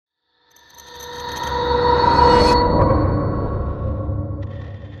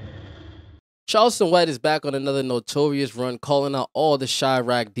Charleston White is back on another notorious run, calling out all the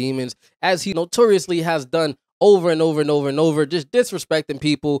Chirac demons, as he notoriously has done over and over and over and over, just disrespecting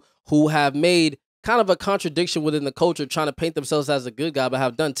people who have made kind of a contradiction within the culture, trying to paint themselves as a good guy, but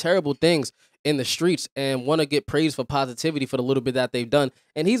have done terrible things in the streets and want to get praised for positivity for the little bit that they've done.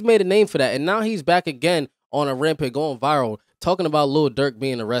 And he's made a name for that. And now he's back again on a rampage, going viral, talking about Lil Durk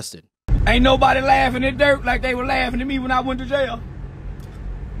being arrested. Ain't nobody laughing at Durk like they were laughing at me when I went to jail.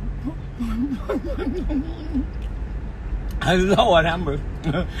 Lord have mercy.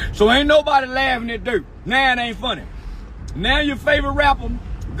 So ain't nobody laughing at Durk. Now it ain't funny. Now your favorite rapper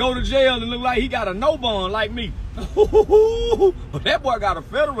go to jail and look like he got a no bond like me. That boy got a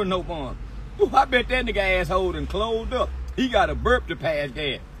federal no bond. I bet that nigga asshole and closed up. He got a burp to pass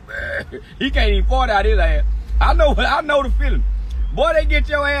gas. He can't even fart out his ass. I know the feeling. Boy, they get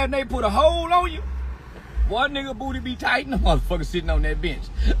your ass and they put a hole on you. Boy, nigga booty be tight and the motherfucker sitting on that bench.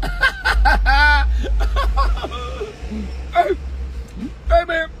 Hey,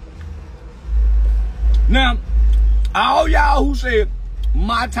 man. Now, all y'all who said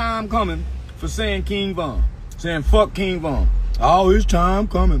my time coming for saying King Von, saying fuck King Von, all his time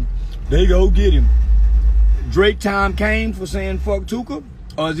coming, they go get him. Drake time came for saying fuck Tuka,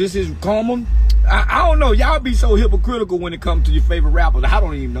 or is this his karma? I don't know. Y'all be so hypocritical when it comes to your favorite rappers. I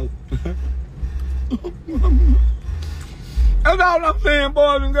don't even know. That's all I'm saying,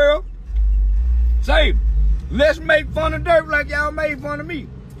 boys and girls. Say, let's make fun of Durk like y'all made fun of me.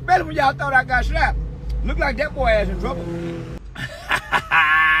 Especially when y'all thought I got slapped. Look like that boy ass in trouble.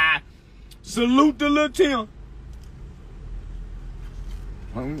 Salute to Lil Tim.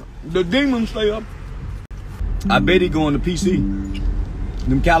 The demons stay up. I bet he going to PC.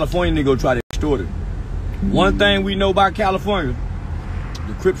 Them California niggas try to extort it. One thing we know about California,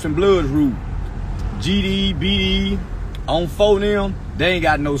 the Crips and Bloods rule. GD, BD, on phone them, they ain't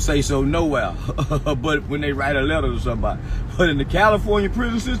got no say so nowhere. But when they write a letter to somebody. But in the California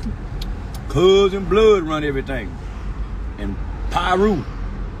prison system, Cuz and Blood run everything. And Pyru,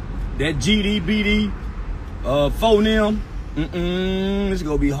 that GD, BD, phone them, it's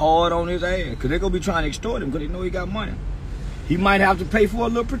gonna be hard on his ass. Cause they're gonna be trying to extort him because they know he got money. He might have to pay for a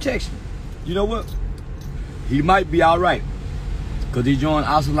little protection. You know what? He might be all right. Cause he joined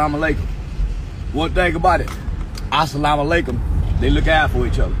Assalamu Alaikum. One thing about it, Assalamu Alaikum, they look out for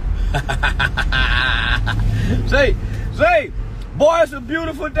each other. Say, boy, it's a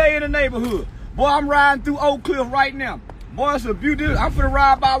beautiful day in the neighborhood. Boy, I'm riding through Oak Cliff right now. Boy, it's a beautiful, I'm finna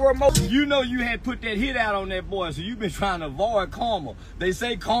ride by where most, you know you had put that hit out on that boy, so you've been trying to avoid karma. They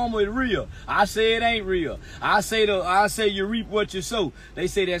say karma is real. I say it ain't real. I say you reap what you sow. They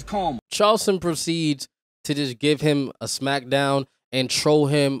say that's karma. Charleston proceeds to just give him a smackdown and troll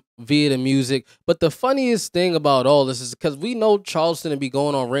him via the music. But the funniest thing about all this is because we know Charleston to be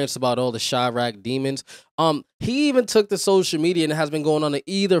going on rants about all the Chirac demons. He even took to social media and has been going on an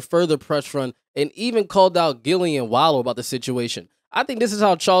either further press run and even called out Gillie Wallo about the situation. I think this is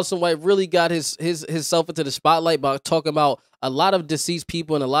how Charleston White really got himself into the spotlight by talking about a lot of deceased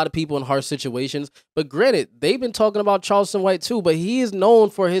people and a lot of people in harsh situations. But granted, they've been talking about Charleston White too, but he is known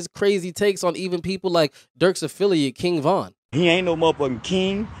for his crazy takes on even people like Durk's affiliate, King Von. He ain't no motherfucking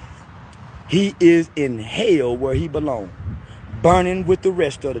king. He is in hell where he belongs, burning with the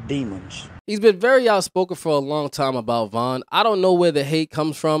rest of the demons. He's been very outspoken for a long time about Von. I don't know where the hate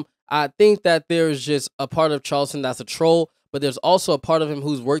comes from. I think that there's just a part of Charleston that's a troll, but there's also a part of him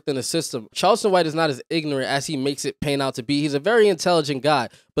who's worked in the system. Charleston White is not as ignorant as he makes it paint out to be. He's a very intelligent guy,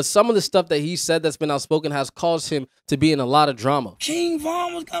 but some of the stuff that he said that's been outspoken has caused him to be in a lot of drama. King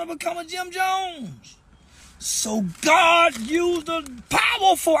Von was gonna become a Jim Jones. So God used a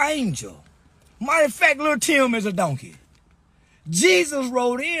powerful angel. Matter of fact, Lil Tim is a donkey. Jesus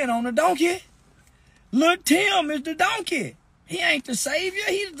rode in on a donkey. Lil Tim is the donkey. He ain't the savior.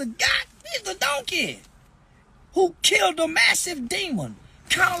 He's the God. He's the donkey who killed a massive demon,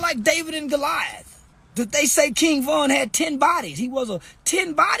 kind of like David and Goliath. That they say King Von had 10 bodies. He was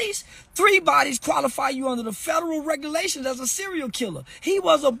 10 bodies. 3 bodies qualify you under the federal regulations as a serial killer. He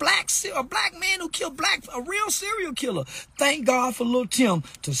was a black man who killed a real serial killer. Thank God for Lil Tim.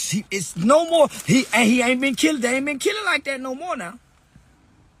 It's no more. He ain't been killed. They ain't been killing like that no more now.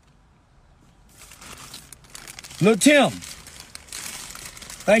 Lil Tim,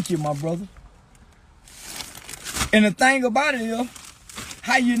 thank you, my brother. And the thing about it is,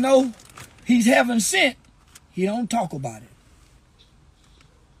 how you know he's heaven sent, he don't talk about it.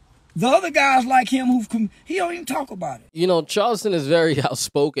 The other guys like him he don't even talk about it. You know, Charleston is very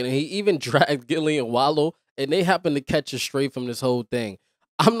outspoken, and he even dragged Gillie Wallo, and they happened to catch a stray from this whole thing.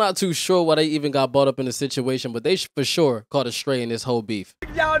 I'm not too sure why they even got brought up in the situation, but they for sure caught a stray in this whole beef.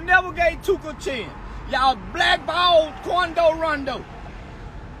 Y'all never gave Tuka 10. Y'all blackballed Quando Rondo.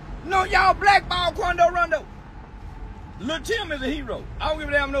 No, y'all blackballed Quando Rondo. Lil Tim is a hero. I don't give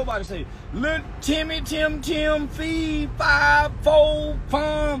a damn nobody say. Lil Timmy, Tim, Feed, 5, 4,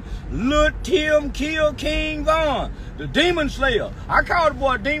 Palm, Lil Tim, Kill King Von. The Demon Slayer. I called the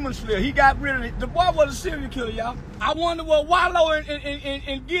boy Demon Slayer. He got rid of it. The boy was a serial killer, y'all. I wonder what Wallo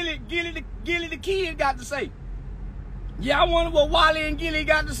and Gillie the Kid got to say. Yeah, I wonder what Wally and Gillie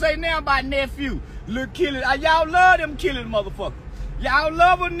got to say now about nephew. Lil Killing. Y'all love them killing motherfuckers. Y'all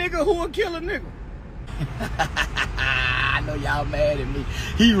love a nigga who will kill a nigga. I know y'all mad at me.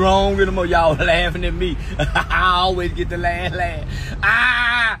 He wrong with him or y'all laughing at me. I always get the laugh.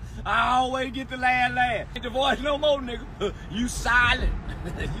 I always get the laugh. Get the voice no more, nigga. You silent.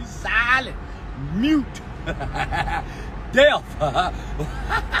 You silent. Mute. Deaf.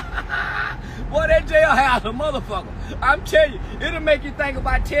 Boy, that jailhouse a motherfucker. I'm telling you, it'll make you think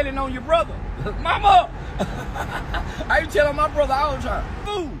about telling on your brother. Mama! I used to tell on my brother all the time.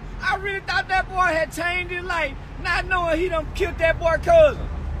 Fool, I really thought that boy had changed his life, not knowing he done killed that boy cousin.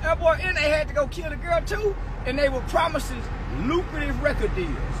 That boy, and they had to go kill the girl too, and they were promises lucrative record deals.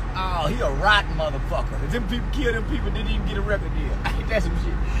 Oh, he a rotten motherfucker. If them people killed them people, didn't even get a record deal. That's some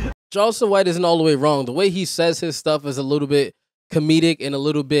shit. Charleston White isn't all the way wrong. The way he says his stuff is a little bit comedic and a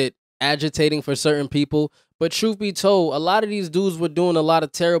little bit agitating for certain people. But truth be told, a lot of these dudes were doing a lot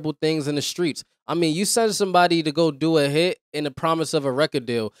of terrible things in the streets. I mean, you send somebody to go do a hit in the promise of a record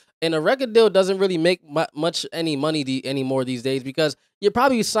deal. And a record deal doesn't really make much any money anymore these days because you're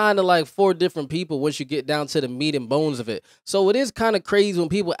probably signed to like 4 different people once you get down to the meat and bones of it. So it is kind of crazy when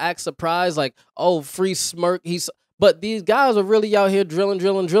people act surprised like, oh, free smirk. But these guys are really out here drilling,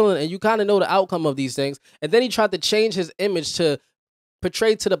 and you kind of know the outcome of these things. And then he tried to change his image to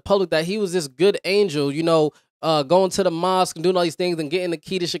portray to the public that he was this good angel, you know, going to the mosque and doing all these things and getting the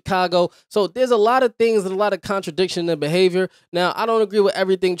key to Chicago. So there's a lot of things and a lot of contradiction in behavior. Now, I don't agree with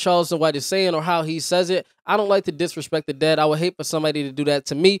everything Charleston White is saying or how he says it. I don't like to disrespect the dead. I would hate for somebody to do that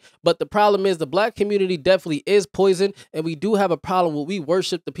to me. But the problem is the black community definitely is poison. And we do have a problem where we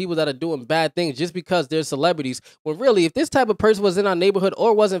worship the people that are doing bad things just because they're celebrities. When really, if this type of person was in our neighborhood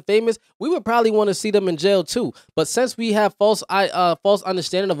or wasn't famous, we would probably want to see them in jail too. But since we have false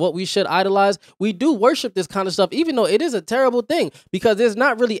understanding of what we should idolize, we do worship this kind of stuff, even though it is a terrible thing because there's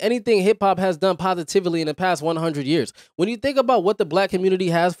not really anything hip hop has done positively in the past 100 years. When you think about what the black community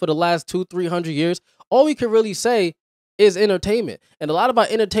has for the last 200-300 years, all we can really say is entertainment. And a lot of our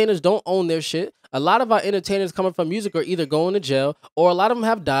entertainers don't own their shit. A lot of our entertainers coming from music are either going to jail or a lot of them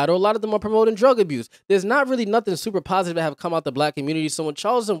have died or a lot of them are promoting drug abuse. There's not really nothing super positive that have come out the black community. So when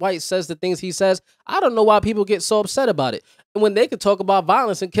Charleston White says the things he says, I don't know why people get so upset about it. And when they could talk about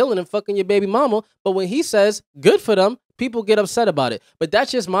violence and killing and fucking your baby mama, but when he says good for them, people get upset about it. But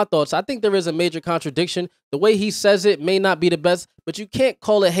that's just my thoughts. I think there is a major contradiction. The way he says it may not be the best, but you can't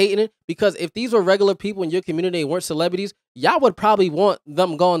call it hating it because if these were regular people in your community and weren't celebrities, y'all would probably want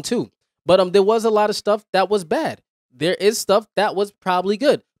them gone too. But there was a lot of stuff that was bad. There is stuff that was probably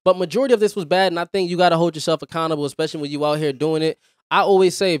good. But majority of this was bad, and I think you got to hold yourself accountable, especially when you out here doing it. I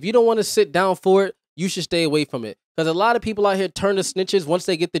always say, if you don't want to sit down for it, you should stay away from it. Because a lot of people out here turn to snitches once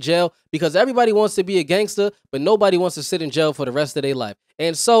they get to jail because everybody wants to be a gangster, but nobody wants to sit in jail for the rest of their life.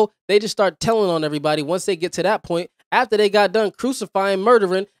 And so they just start telling on everybody once they get to that point after they got done crucifying,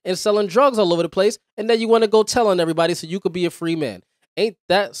 murdering, and selling drugs all over the place. And then you want to go tell on everybody so you could be a free man. Ain't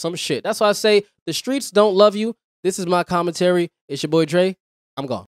that some shit? That's why I say the streets don't love you. This is my commentary. It's your boy Dre. I'm gone.